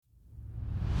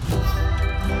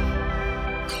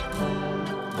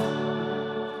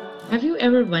Have you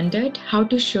ever wondered how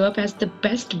to show up as the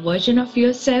best version of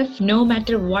yourself no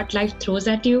matter what life throws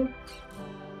at you?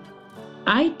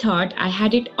 I thought I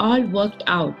had it all worked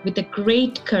out with a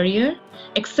great career,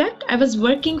 except I was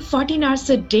working 14 hours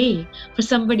a day for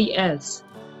somebody else.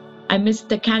 I missed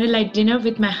the candlelight dinner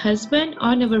with my husband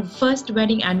on our first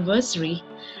wedding anniversary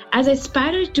as I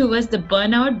spiraled towards the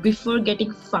burnout before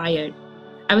getting fired.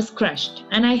 I was crushed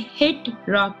and I hit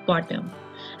rock bottom.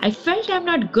 I felt I'm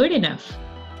not good enough.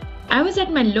 I was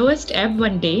at my lowest ebb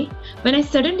one day when I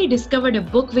suddenly discovered a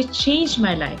book which changed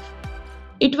my life.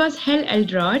 It was Hal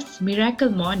Elrod's Miracle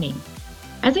Morning.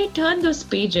 As I turned those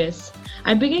pages,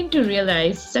 I began to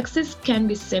realize success can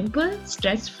be simple,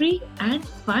 stress free, and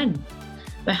fun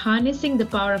by harnessing the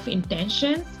power of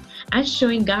intentions and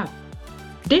showing up.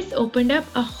 This opened up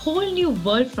a whole new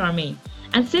world for me,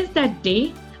 and since that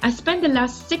day, I spent the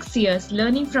last 6 years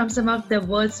learning from some of the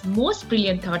world's most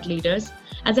brilliant thought leaders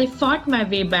as I fought my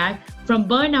way back from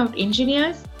burnout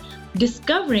engineers,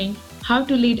 discovering how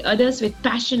to lead others with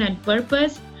passion and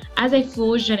purpose as I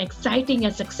forged an exciting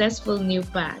and successful new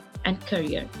path and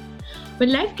career.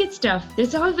 When life gets tough,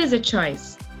 there's always a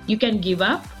choice. You can give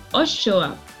up or show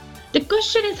up. The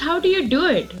question is, how do you do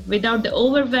it without the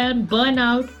overwhelm,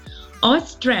 burnout, or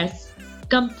stress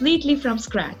completely from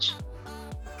scratch?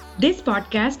 This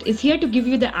podcast is here to give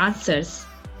you the answers.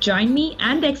 Join me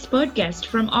and the expert guests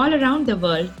from all around the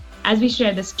world as we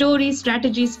share the stories,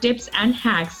 strategies, tips, and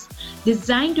hacks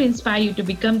designed to inspire you to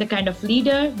become the kind of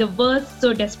leader the world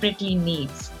so desperately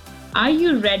needs. Are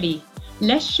you ready?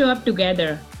 Let's show up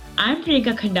together. I'm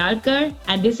Priyanka,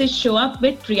 and this is Show Up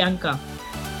with Priyanka.